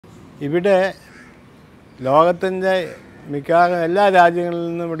ഇവിടെ ലോകത്തിൻ്റെ മിക്കവാറും എല്ലാ രാജ്യങ്ങളിൽ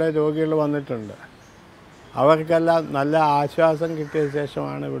നിന്നും ഇവിടെ രോഗികൾ വന്നിട്ടുണ്ട്. അവർക്കെല്ലാം നല്ല ആശ്വാസം കിട്ടിയ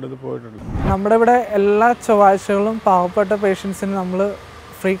ശേഷമാണ് ഇവിടുന്ന് പോയിട്ടുള്ളത്. നമ്മുടെ ഇവിടെ എല്ലാ ചൊവ്വാഴ്ചകളും പാവപ്പെട്ട പേഷ്യൻസിന് നമ്മൾ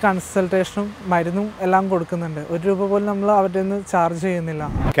ഫ്രീ കൺസൾട്ടേഷനും മരുന്നും എല്ലാം കൊടുക്കുന്നുണ്ട്. ₹1 പോലും നമ്മൾ അവരുടെ നിന്ന് ചാർജ് ചെയ്യുന്നില്ല.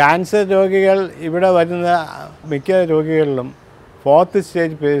 ക്യാൻസർ രോഗികൾ ഇവിടെ വരുന്ന മിക്ക രോഗികളിലും 4th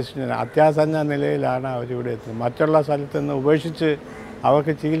സ്റ്റേജ് പേഷ്യൻ്റ് അത്യാസന്ന നിലയിലാണ് അവരിവിടെ എത്തുന്നത്. മറ്റുള്ള സ്ഥലത്ത് നിന്ന് ഉപേക്ഷിച്ച്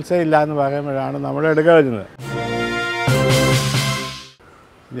അവർക്ക് ചികിത്സയില്ല എന്ന് പറയുമ്പോഴാണ് നമ്മുടെ അടുക്ക വരുന്നത്.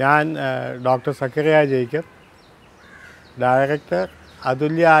 ഞാൻ doctor Zacharia Jacob, director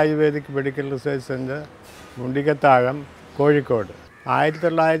Athulya Ayurvedic medical research centre, മുണ്ടിക്കത്താഴം, Kozhikode.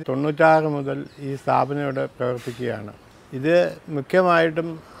 1996 മുതൽ ഈ സ്ഥാപനം ഇവിടെ പ്രവർത്തിക്കുകയാണ്. ഇത് മുഖ്യമായിട്ടും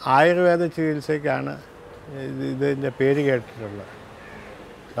ആയുർവേദ ചികിത്സയ്ക്കാണ് ഇതിൻ്റെ പേര് കേട്ടിട്ടുള്ളത്.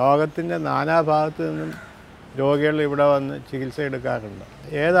 ലോകത്തിൻ്റെ നാനാഭാഗത്തു നിന്നും രോഗികൾ ഇവിടെ വന്ന് ചികിത്സ എടുക്കാറുണ്ട്.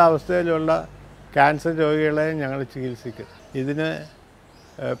 ഏതവസ്ഥയിലുള്ള ക്യാൻസർ രോഗികളെയും ഞങ്ങൾ ചികിത്സിക്കും. ഇതിന്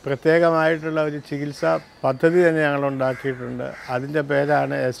പ്രത്യേകമായിട്ടുള്ള ഒരു ചികിത്സാ പദ്ധതി തന്നെ ഞങ്ങൾ ഉണ്ടാക്കിയിട്ടുണ്ട്. അതിൻ്റെ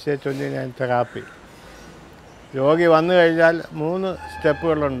പേരാണ് SA29 തെറാപ്പി. രോഗി വന്നു കഴിഞ്ഞാൽ 3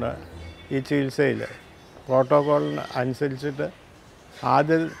 സ്റ്റെപ്പുകളുണ്ട് ഈ ചികിത്സയിൽ. പ്രോട്ടോക്കോളിന് അനുസരിച്ചിട്ട്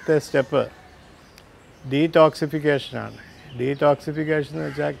ആദ്യത്തെ സ്റ്റെപ്പ് ഡീടോക്സിഫിക്കേഷനാണ്. ഡീടോക്സിഫിക്കേഷൻ എന്ന്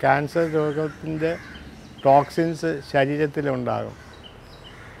വെച്ചാൽ ക്യാൻസർ രോഗത്തിൻ്റെ ടോക്സിൻസ് ശരീരത്തിലുണ്ടാകും.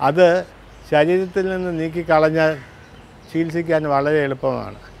 അത് ശരീരത്തിൽ നിന്ന് നീക്കിക്കളഞ്ഞാൽ ചികിത്സിക്കാൻ വളരെ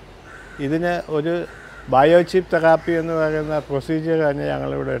എളുപ്പമാണ്. ഇതിന് ഒരു ബയോചിപ്പ് തെറാപ്പി എന്ന് പറയുന്ന പ്രൊസീജിയർ തന്നെ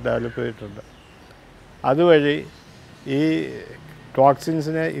ഞങ്ങളിവിടെ ഡെവലപ്പ് ചെയ്തിട്ടുണ്ട്. അതുവഴി ഈ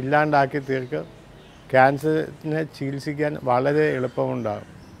ടോക്സിൻസിനെ ഇല്ലാണ്ടാക്കി തീർക്കും. ക്യാൻസറിനെ ചികിത്സിക്കാൻ വളരെ എളുപ്പമുണ്ടാകും.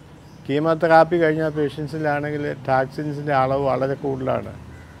 കീമോതെറാപ്പി കഴിഞ്ഞ പേഷ്യൻസിലാണെങ്കിൽ ടോക്സിൻസിൻ്റെ അളവ് വളരെ കൂടുതലാണ്.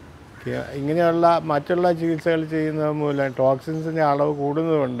 ഇങ്ങനെയുള്ള മറ്റുള്ള ചികിത്സകൾ ചെയ്യുന്നത് മൂലം ടോക്സിൻസിൻ്റെ അളവ്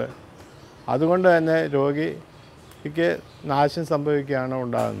കൂടുന്നതുകൊണ്ട് അതുകൊണ്ട് തന്നെ രോഗിക്ക് നാശം സംഭവിക്കുകയാണ്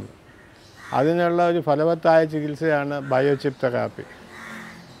ഉണ്ടാകുന്നത്. അതിനുള്ള ഒരു ഫലവത്തായ ചികിത്സയാണ് ബയോചിപ്പ് തെറാപ്പി.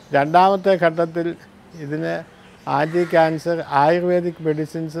 രണ്ടാമത്തെ ഘട്ടത്തിൽ ഇതിന് ആൻറ്റി ക്യാൻസർ ആയുർവേദിക്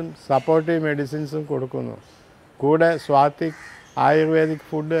മെഡിസിൻസും സപ്പോർട്ടീവ് മെഡിസിൻസും കൊടുക്കുന്നു. കൂടെ സ്വാത്തിക് ആയുർവേദിക്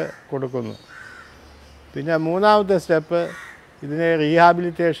ഫുഡ് കൊടുക്കുന്നു. പിന്നെ മൂന്നാമത്തെ സ്റ്റെപ്പ് ഇതിനെ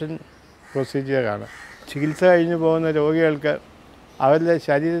റീഹാബിലിറ്റേഷൻ പ്രൊസീജിയറാണ്. ചികിത്സ കഴിഞ്ഞ് പോകുന്ന രോഗികൾക്ക് അവരുടെ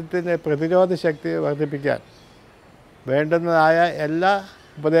ശരീരത്തിൻ്റെ പ്രതിരോധ ശക്തി വർദ്ധിപ്പിക്കാൻ വേണ്ടുന്നതായ എല്ലാ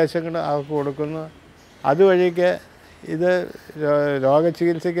ഉപദേശങ്ങളും അവർക്ക് കൊടുക്കുന്നു. അതുവഴിക്ക് ഇത്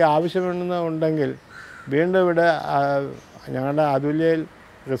രോഗചികിത്സയ്ക്ക് ആവശ്യമുണ്ടെങ്കിൽ വീണ്ടും ഇവിടെ ഞങ്ങളുടെ അതുല്യയിൽ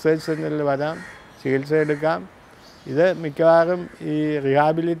റിസർച്ച് സെൻറ്ററിൽ വരാം, ചികിത്സ എടുക്കാം. ഇത് മിക്കവാറും ഈ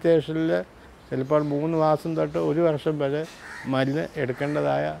റീഹാബിലിറ്റേഷനിൽ ചിലപ്പോൾ 3 മാസം തൊട്ട് 1 വർഷം വരെ മരുന്ന്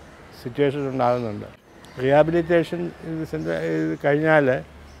എടുക്കേണ്ടതായ സിറ്റുവേഷൻ ഉണ്ടാകുന്നുണ്ട്. റീഹാബിലിറ്റേഷൻ സെൻറ്റർ കഴിഞ്ഞാൽ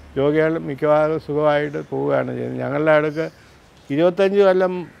രോഗികൾ മിക്കവാറും സുഖമായിട്ട് പോവുകയാണ് ചെയ്യുന്നത്. ഞങ്ങളുടെ അടുക്ക് 25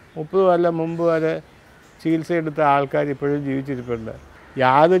 കൊല്ലം 30 കൊല്ലം മുമ്പ് വരെ ചികിത്സയെടുത്ത ആൾക്കാർ ഇപ്പോഴും ജീവിച്ചിരിപ്പുണ്ട്.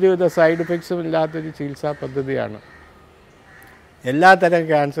 യാതൊരുവിധ സൈഡ് എഫക്ട്സും ഇല്ലാത്തൊരു ചികിത്സാ പദ്ധതിയാണ്. എല്ലാത്തരം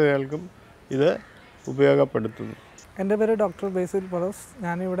ക്യാൻസറുകൾക്കും ഇത് ഉപയോഗപ്പെടുത്തുന്നു. എൻ്റെ പേര് ഡോക്ടർ ബേസിൽ പലോസ്.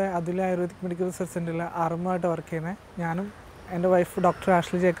 ഞാനിവിടെ അതുല്യ ആയുർവേദിക് മെഡിക്കൽ റിസർച്ച് സെൻറ്ററിൽ ആറുമായിട്ട് വർക്ക് ചെയ്യുന്നത്. ഞാനും എൻ്റെ വൈഫ് ഡോക്ടർ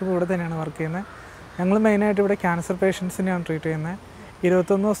ആഷ്ലി ജേക്കബ് ഇവിടെ തന്നെയാണ് വർക്ക് ചെയ്യുന്നത്. ഞങ്ങൾ മെയിനായിട്ട് ഇവിടെ ക്യാൻസർ പേഷ്യൻസിനെയാണ് ട്രീറ്റ് ചെയ്യുന്നത്.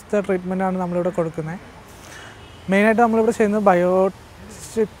 21 ദിവസത്തെ ട്രീറ്റ്മെൻറ്റാണ് നമ്മളിവിടെ കൊടുക്കുന്നത്. മെയിനായിട്ട് നമ്മളിവിടെ ചെയ്യുന്നത്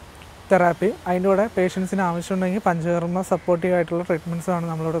ബയോചിപ്പ് തെറാപ്പി. അതിൻ്റെ കൂടെ പേഷ്യൻസിന് ആവശ്യമുണ്ടെങ്കിൽ പഞ്ചകർമ്മ സപ്പോർട്ടീവ് ആയിട്ടുള്ള ട്രീറ്റ്മെൻറ്റ്സാണ്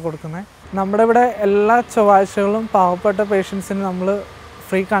നമ്മളിവിടെ കൊടുക്കുന്നത്. നമ്മുടെ ഇവിടെ എല്ലാ ചൊവ്വാഴ്ചകളും പാവപ്പെട്ട പേഷ്യൻസിന് നമ്മൾ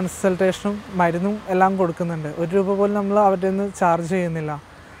ഫ്രീ കൺസൾട്ടേഷനും മരുന്നും എല്ലാം കൊടുക്കുന്നുണ്ട്. ₹1 പോലും നമ്മൾ അവരുടെ നിന്ന് ചാർജ് ചെയ്യുന്നില്ല.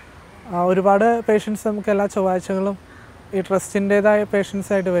 ഒരുപാട് പേഷ്യൻസ് നമുക്ക് എല്ലാ ചൊവ്വാഴ്ചകളും ഈ ട്രസ്റ്റിൻ്റേതായ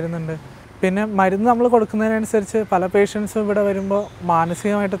പേഷ്യൻസായിട്ട് വരുന്നുണ്ട്. പിന്നെ മരുന്ന് നമ്മൾ കൊടുക്കുന്നതിനനുസരിച്ച് പല പേഷ്യൻസും ഇവിടെ വരുമ്പോൾ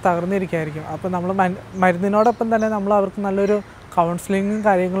മാനസികമായിട്ട് തകർന്നിരിക്കുകയായിരിക്കും. അപ്പോൾ നമ്മൾ മരുന്നിനോടൊപ്പം തന്നെ നമ്മൾ അവർക്ക് നല്ലൊരു കൗൺസിലിങ്ങും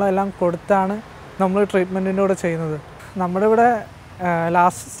കാര്യങ്ങളും എല്ലാം കൊടുത്താണ് നമ്മൾ ട്രീറ്റ്മെൻറ്റിൻ്റെ കൂടെ ചെയ്യുന്നത്. നമ്മുടെ ഇവിടെ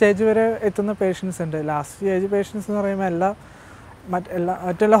ലാസ്റ്റ് സ്റ്റേജ് വരെ എത്തുന്ന പേഷ്യൻസ് ഉണ്ട്. ലാസ്റ്റ് സ്റ്റേജ് പേഷ്യൻസ് എന്ന് പറയുമ്പോൾ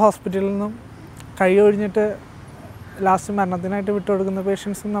മറ്റെല്ലാ ഹോസ്പിറ്റലിൽ നിന്നും കഴിയൊഴിഞ്ഞിട്ട് ലാസ്റ്റ് മരണത്തിനായിട്ട് വിട്ടുകൊടുക്കുന്ന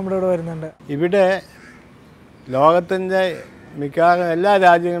പേഷ്യൻസും നമ്മുടെ ഇവിടെ വരുന്നുണ്ട്. ഇവിടെ ലോകത്തിൻ്റെ മിക്കവാറും എല്ലാ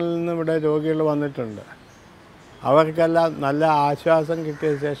രാജ്യങ്ങളിൽ നിന്നും ഇവിടെ രോഗികൾ വന്നിട്ടുണ്ട്. അവർക്കെല്ലാം നല്ല ആശ്വാസം കിട്ടിയ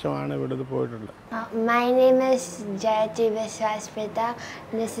ശേഷമാണ് ഇവിടുന്ന് പോയിട്ടുള്ളത്. My name is Jayati Viswas Prita.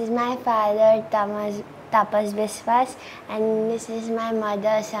 This is my father Tapas Viswas and this is my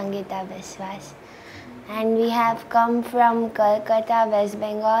mother Sangeeta Viswas. And we have come from Kolkata, West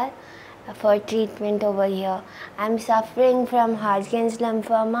Bengal for treatment over here. I'm suffering from Hodgkin's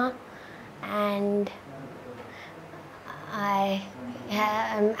lymphoma and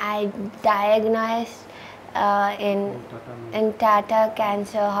I diagnosed in Tata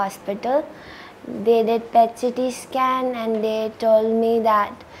Cancer Hospital. They did PET CT scan and they told me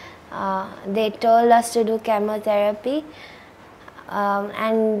that they told us to do chemotherapy,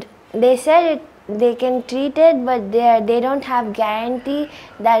 and they said they can treat it, but they don't have guarantee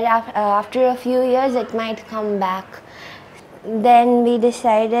that after a few years it might come back. Then we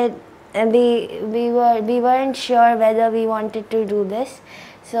decided, we weren't sure whether we wanted to do this.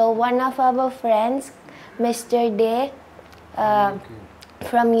 So one of our friends, Mr. Day,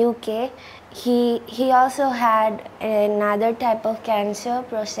 from UK, he also had another type of cancer,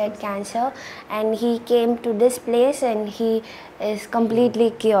 prostate cancer, and he came to this place and he is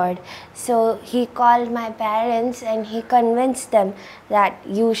completely cured. So he called my parents and he convinced them that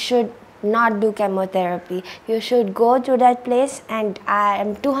you should not do chemotherapy. You should go to that place, and I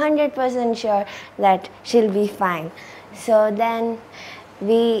am 200% sure that she'll be fine. So then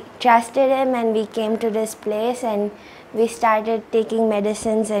we trusted him and we came to this place and we started taking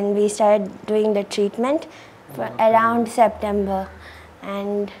medicines and we started doing the treatment for around September,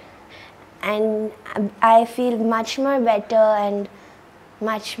 and I feel much more better and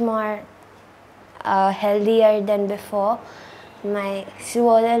much more healthier than before. My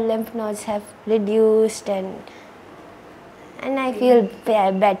swollen lymph nodes have reduced and I feel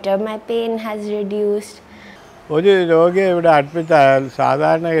better. My pain has reduced. ഒരു രോഗിയെ ഇവിടെ admit ആയാൽ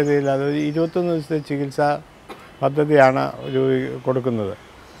സാധാരണഗതിയിൽ അത് 21 ദിവസത്തെ ചികിത്സാ പദ്ധതിയാണ് കൊടുക്കുന്നത്.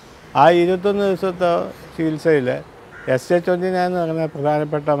 ആ 21 ദിവസത്തെ ചികിത്സയിൽ SH29 എന്ന് പറയുന്ന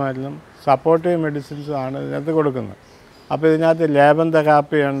പ്രധാനപ്പെട്ട മരുന്നും സപ്പോർട്ടീവ് മെഡിസിൻസും ആണ് ഇതിനകത്ത് കൊടുക്കുന്നത്. അപ്പോൾ ഇതിനകത്ത് ലേബൻ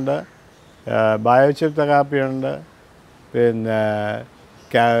തെറാപ്പിയുണ്ട്, ബയോചിപ്പ് തെറാപ്പിയുണ്ട്, പിന്നെ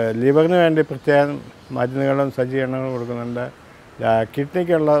ലിവറിന് വേണ്ടി പ്രത്യേകം മരുന്നുകളും സജ്ജീകരണങ്ങളും കൊടുക്കുന്നുണ്ട്,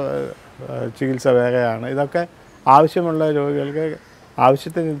 കിഡ്നിക്കുള്ള ചികിത്സ വേറെയാണ്. ഇതൊക്കെ ആവശ്യമുള്ള രോഗികൾക്ക്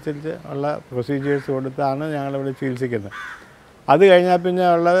ആവശ്യത്തിനനുസരിച്ച് ഉള്ള പ്രൊസീജിയേഴ്സ് കൊടുത്താണ് ഞങ്ങളിവിടെ ചികിത്സിക്കുന്നത്. അത് കഴിഞ്ഞാൽ പിന്നെ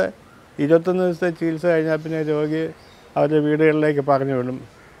ഉള്ളത് 21 ദിവസത്തെ ചികിത്സ കഴിഞ്ഞാൽ പിന്നെ രോഗി അവരുടെ വീടുകളിലേക്ക് പറഞ്ഞു വിടും.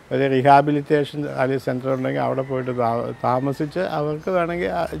 ഒരു റീഹാബിലിറ്റേഷൻ അല്ലെങ്കിൽ സെൻറ്റർ ഉണ്ടെങ്കിൽ അവിടെ പോയിട്ട് താമസിച്ച് അവർക്ക്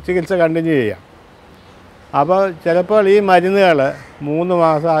വേണമെങ്കിൽ ചികിത്സ കണ്ടിന്യൂ ചെയ്യാം. അപ്പോൾ ചിലപ്പോൾ ഈ മരുന്നുകൾ 3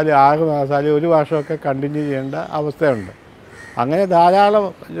 മാസം അല്ലെങ്കിൽ 6 മാസം അല്ലെങ്കിൽ 1 വർഷമൊക്കെ കണ്ടിന്യൂ ചെയ്യേണ്ട അവസ്ഥയുണ്ട്. അങ്ങനെ ധാരാളം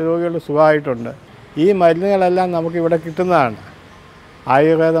രോഗികൾ സുഖമായിട്ടുണ്ട്. ഈ മരുന്നുകളെല്ലാം നമുക്കിവിടെ കിട്ടുന്നതാണ്.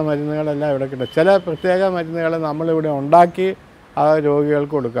 ആയുർവേദ മരുന്നുകളെല്ലാം ഇവിടെ കിട്ടും. ചില പ്രത്യേക മരുന്നുകൾ നമ്മളിവിടെ ഉണ്ടാക്കി ആ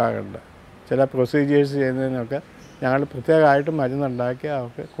രോഗികൾക്ക് കൊടുക്കാറുണ്ട്. ചില പ്രൊസീജിയേഴ്സ് ചെയ്യുന്നതിനൊക്കെ ഞങ്ങൾ പ്രത്യേകമായിട്ട് മരുന്നുണ്ടാക്കി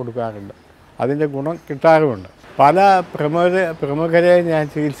അവർക്ക് കൊടുക്കാറുണ്ട്. അതിൻ്റെ ഗുണം കിട്ടാറുമുണ്ട്. പല പ്രമുഖരെ ഞാൻ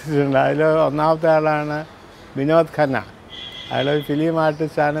ചികിത്സിച്ചിട്ടുണ്ട്. അതിൽ ഒന്നാമത്തെ ആളാണ് വിനോദ് ഖന്ന. അയാളൊരു ഫിലിം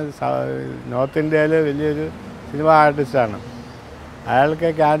ആർട്ടിസ്റ്റാണ്. നോർത്ത് ഇന്ത്യയിൽ വലിയൊരു സിനിമ ആർട്ടിസ്റ്റാണ്. അയാൾക്ക്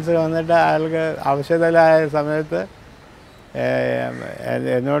ക്യാൻസർ വന്നിട്ട് അയാൾക്ക് അവശതയിലായ സമയത്ത്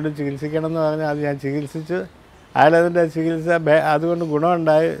എന്നോട് ചികിത്സിക്കണം എന്ന് പറഞ്ഞാൽ അത് ഞാൻ ചികിത്സിച്ച് അയാളതിൻ്റെ ചികിത്സ അതുകൊണ്ട്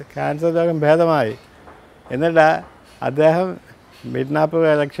ഗുണമുണ്ടായി. ക്യാൻസർ രോഗം ഭേദമായി. എന്നിട്ട് അദ്ദേഹം മിഡ്നാപ്പ്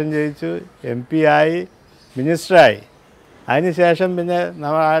ഇലക്ഷൻ ജയിച്ചു, MP ആയി, മിനിസ്റ്ററായി. അതിനുശേഷം പിന്നെ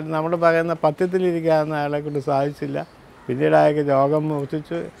നമ്മൾ പറയുന്ന പഥ്യത്തിലിരിക്കാമെന്ന് അയാളെക്കൊണ്ട് സാധിച്ചില്ല. പിന്നീട് അയാൾക്ക് രോഗം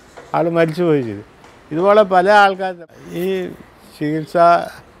മൂർച്ഛിച്ചു, ആൾ മരിച്ചുപോയി ചെയ്തു. ഇതുപോലെ പല ആൾക്കാർ ഈ ചികിത്സാ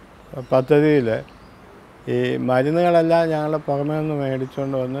പദ്ധതിയിൽ ഈ മരുന്നുകളെല്ലാം ഞങ്ങൾ പുറമേ നിന്ന്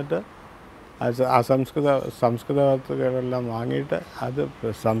മേടിച്ചുകൊണ്ട് വന്നിട്ട് സംസ്കൃത വസ്തുക്കളെല്ലാം വാങ്ങിയിട്ട് അത്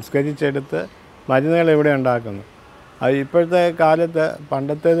സംസ്കരിച്ചെടുത്ത് മരുന്നുകൾ ഇവിടെ ഉണ്ടാക്കുന്നു. അത് ഇപ്പോഴത്തെ കാലത്ത്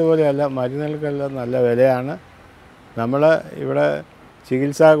പണ്ടത്തേതുപോലെയല്ല, മരുന്നുകൾക്കെല്ലാം നല്ല വിലയാണ്. നമ്മൾ ഇവിടെ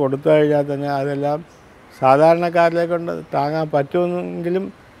ചികിത്സ കൊടുത്തു കഴിഞ്ഞാൽ തന്നെ അതെല്ലാം സാധാരണക്കാരിലെ കൊണ്ട് താങ്ങാൻ പറ്റുമെങ്കിലും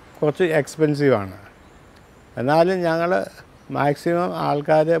കുറച്ച് എക്സ്പെൻസീവാണ്. എന്നാലും ഞങ്ങൾ മാക്സിമം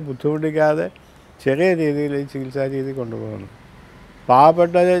ആൾക്കാരെ ബുദ്ധിമുട്ടിക്കാതെ ചെറിയ രീതിയിൽ ഈ ചികിത്സാ രീതി കൊണ്ടുപോകുന്നു.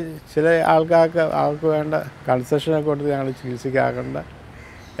 പാവപ്പെട്ട ചില ആൾക്കാർക്ക് അവർക്ക് വേണ്ട കൺസെഷനൊക്കെ കൊടുത്ത് ഞങ്ങൾ ചികിത്സിക്കാറുണ്ട്.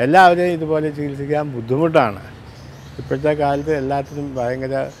 എല്ലാവരെയും ഇതുപോലെ ചികിത്സിക്കാൻ ബുദ്ധിമുട്ടാണ്. ഇപ്പോഴത്തെ കാലത്ത് എല്ലാത്തിനും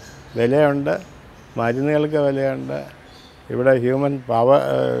ഭയങ്കര വിലയുണ്ട്, മരുന്നുകൾക്ക് വിലയുണ്ട്, ഇവിടെ ഹ്യൂമൻ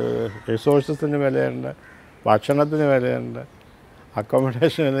റിസോഴ്സസിന് വിലയുണ്ട്, ഭക്ഷണത്തിന് വിലയുണ്ട്,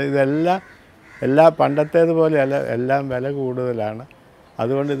 അക്കോമഡേഷൻ, ഇതെല്ലാം പണ്ടത്തേതുപോലെയല്ല, എല്ലാം വില കൂടുതലാണ്.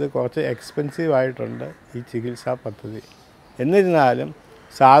 അതുകൊണ്ട് ഇത് കുറച്ച് എക്സ്പെൻസീവായിട്ടുണ്ട് ഈ ചികിത്സാ പദ്ധതി. എന്നിരുന്നാലും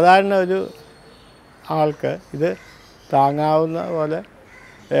സാധാരണ ഒരു ആൾക്ക് ഇത് താങ്ങാവുന്ന പോലെ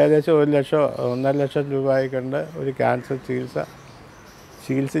ഏകദേശം 1 ലക്ഷം 1.5 ലക്ഷം രൂപയ്ക്കൊണ്ട് ഒരു ക്യാൻസർ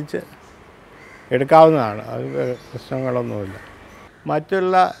ചികിത്സിച്ച് എടുക്കാവുന്നതാണ്. അത് പ്രശ്നങ്ങളൊന്നുമില്ല.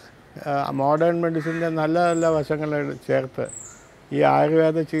 മറ്റുള്ള മോഡേൺ മെഡിസിൻ്റെ നല്ല നല്ല വശങ്ങൾ ചേർത്ത് ഈ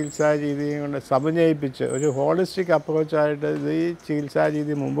ആയുർവേദ ചികിത്സാ രീതിയും കൊണ്ട് സമന്വയിപ്പിച്ച് ഒരു ഹോളിസ്റ്റിക് അപ്രോച്ചായിട്ട് ഈ ചികിത്സാ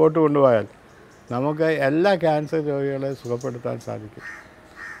രീതി മുമ്പോട്ട് കൊണ്ടുപോയാൽ നമുക്ക് എല്ലാ ക്യാൻസർ രോഗികളെ സുഖപ്പെടുത്താൻ സാധിക്കും.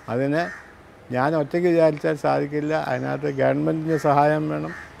 അതിന് ഞാൻ ഒറ്റയ്ക്ക് വിചാരിച്ചാൽ സാധിക്കില്ല. അതിനകത്ത് ഗവൺമെൻറ്റിൻ്റെ സഹായം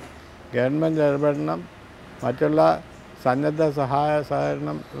വേണം, ഗവൺമെൻറ് ഇടപെടണം, മറ്റുള്ള സന്നദ്ധ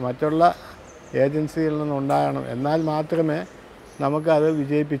സഹകരണം മറ്റുള്ള ഏജൻസികളിൽ നിന്നുണ്ടാകണം. എന്നാൽ മാത്രമേ നമുക്കത്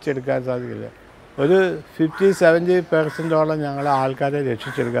വിജയിപ്പിച്ചെടുക്കാൻ സാധിക്കില്ല. ഒരു 50-70% ഞങ്ങളെ ആൾക്കാരെ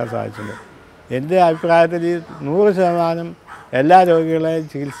രക്ഷിച്ചെടുക്കാൻ സാധിച്ചിട്ടുണ്ട്. എൻ്റെ അഭിപ്രായത്തിൽ ഈ 100% എല്ലാ രോഗികളെയും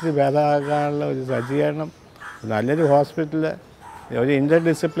ചികിത്സിച്ച് ഭേദമാക്കാനുള്ള ഒരു സജ്ജീകരണം, നല്ലൊരു ഹോസ്പിറ്റൽ, ഒരു ഇൻ്റർ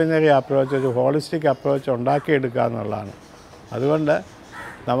ഡിസിപ്ലിനറി അപ്രോച്ച്, ഒരു ഹോളിസ്റ്റിക് അപ്രോച്ച് ഉണ്ടാക്കിയെടുക്കുക എന്നുള്ളതാണ്. അതുകൊണ്ട്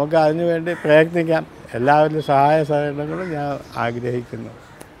നമുക്ക് അതിനുവേണ്ടി പ്രയത്നിക്കാം. എല്ലാവരുടെയും സഹായ സഹകരണങ്ങളും ഞാൻ ആഗ്രഹിക്കുന്നു.